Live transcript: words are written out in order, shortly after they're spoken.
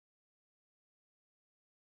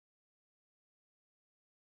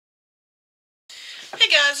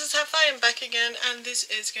guys, it's Half. I am back again, and this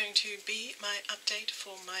is going to be my update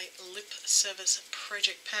for my lip service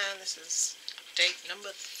project pan. This is update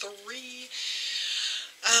number 3.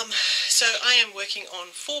 So I am working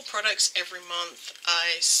on 4 products every month.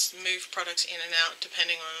 I move products in and out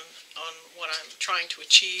depending on what I'm trying to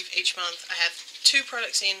achieve each month. I have 2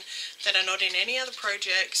 products in that are not in any other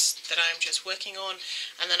projects that I'm just working on,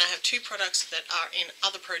 and then I have 2 products that are in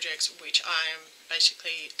other projects which I am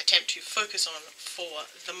basically attempt to focus on for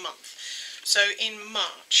the month. So in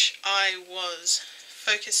March I was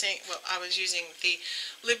focusing, well, I was using the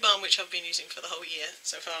lip balm which I've been using for the whole year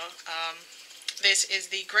so far. This is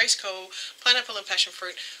the Grace Cole Pineapple and Passion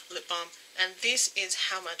Fruit Lip Balm, and this is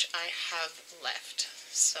how much I have left.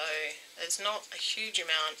 So there's not a huge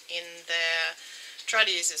amount in there. Try to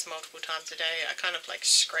use this multiple times a day. I kind of like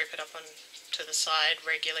scrape it up on to the side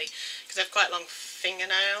regularly because I have quite long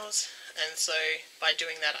fingernails, and so by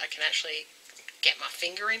doing that I can actually get my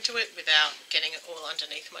finger into it without getting it all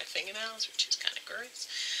underneath my fingernails, which is kind of gross.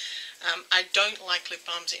 I don't like lip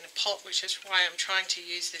balms in a pot, which is why I'm trying to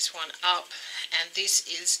use this one up, and it's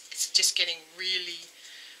just getting really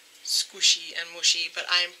squishy and mushy, but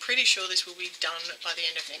I am pretty sure this will be done by the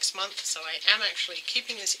end of next month, so I am actually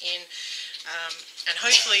keeping this in, and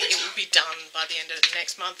hopefully it will be done by the end of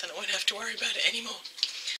next month and I won't have to worry about it anymore.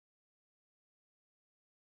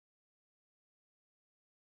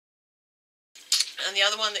 And the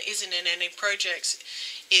other one that isn't in any projects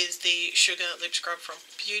is the Sugar Lip Scrub from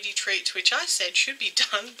Beauty Treats, which I said should be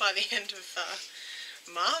done by the end of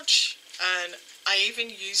March, and I even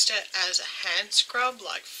used it as a hand scrub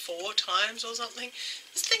like 4 times or something.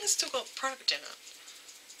 This thing has still got product in it.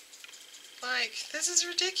 Like, this is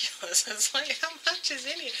ridiculous. It's like, how much is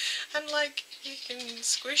in it? And like, you can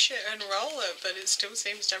squish it and roll it, but it still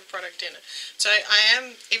seems to have product in it. So I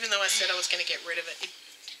am, even though I said I was going to get rid of it,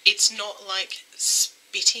 it's not like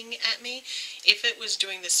spitting at me. If it was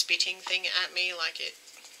doing the spitting thing at me, like it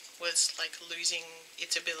was like losing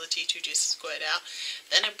its ability to just squirt out,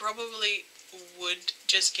 then I probably would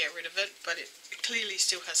just get rid of it, but it clearly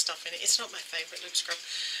still has stuff in it. It's not my favourite lip scrub.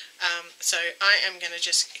 So I am going to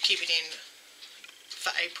just keep it in for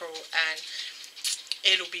April, and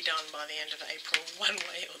it'll be done by the end of April, one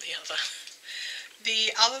way or the other.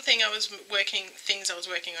 The other thing I was working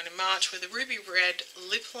on in March were the Ruby Red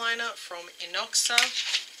lip liner from Inoxa,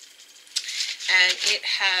 and it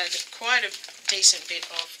had quite a decent bit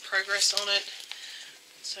of progress on it.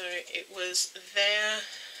 So it was there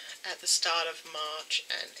at the start of March,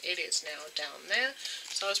 and it is now down there.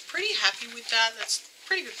 So I was pretty happy with that. That's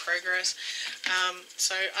pretty good progress.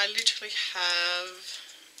 So I literally have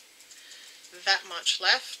that much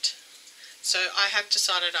left. So I have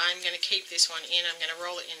decided I'm going to keep this one in. I'm going to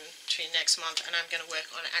roll it into next month, and I'm going to work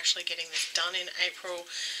on actually getting this done in April.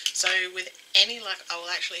 So with any luck, I will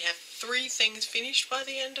actually have 3 things finished by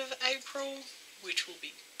the end of April, which will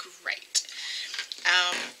be great.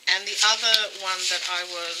 And the other one that I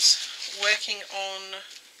was working on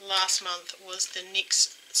last month was the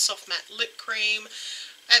NYX Soft Matte Lip Cream.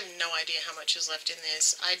 I have no idea how much is left in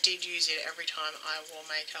this. I did use it every time I wore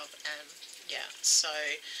makeup, and yeah, so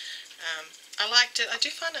I liked it. I do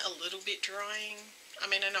find it a little bit drying. I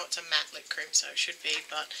mean, I know it's a matte lip cream, so it should be,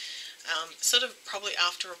 but sort of probably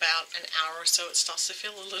after about an hour or so it starts to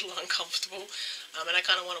feel a little uncomfortable, and I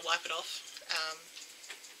kind of want to wipe it off.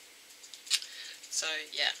 So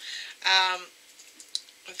yeah,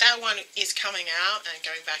 that one is coming out and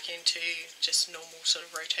going back into just normal sort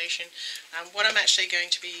of rotation. What I'm actually going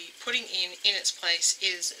to be putting in its place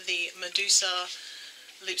is the Medusa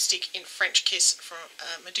lipstick in French Kiss from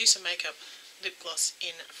Medusa Makeup Lip Gloss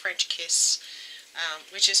in French Kiss,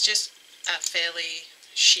 which is just a fairly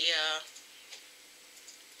sheer,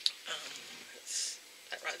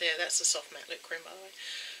 that right there, that's the soft matte lip cream, by the way.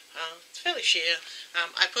 It's fairly sheer.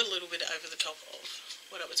 I put a little bit over the top of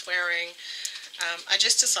what I was wearing. I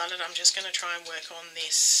just decided I'm just going to try and work on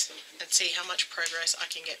this and see how much progress I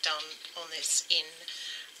can get done on this in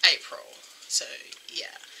April. So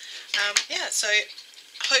yeah, so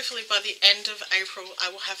hopefully by the end of April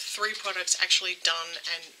I will have 3 products actually done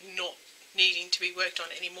and not needing to be worked on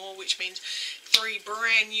anymore, which means 3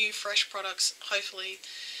 brand new fresh products hopefully,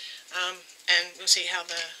 and we'll see how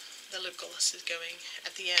the lip gloss is going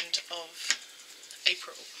at the end of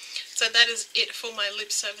April. So that is it for my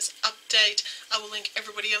lip service update. I will link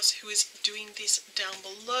everybody else who is doing this down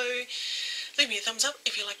below. Leave me a thumbs up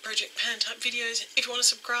if you like project pan type videos. If you want to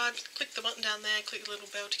subscribe, click the button down there, click the little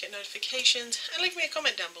bell to get notifications, and leave me a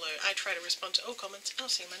comment down below. I try to respond to all comments, and I'll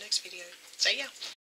see you in my next video. See ya!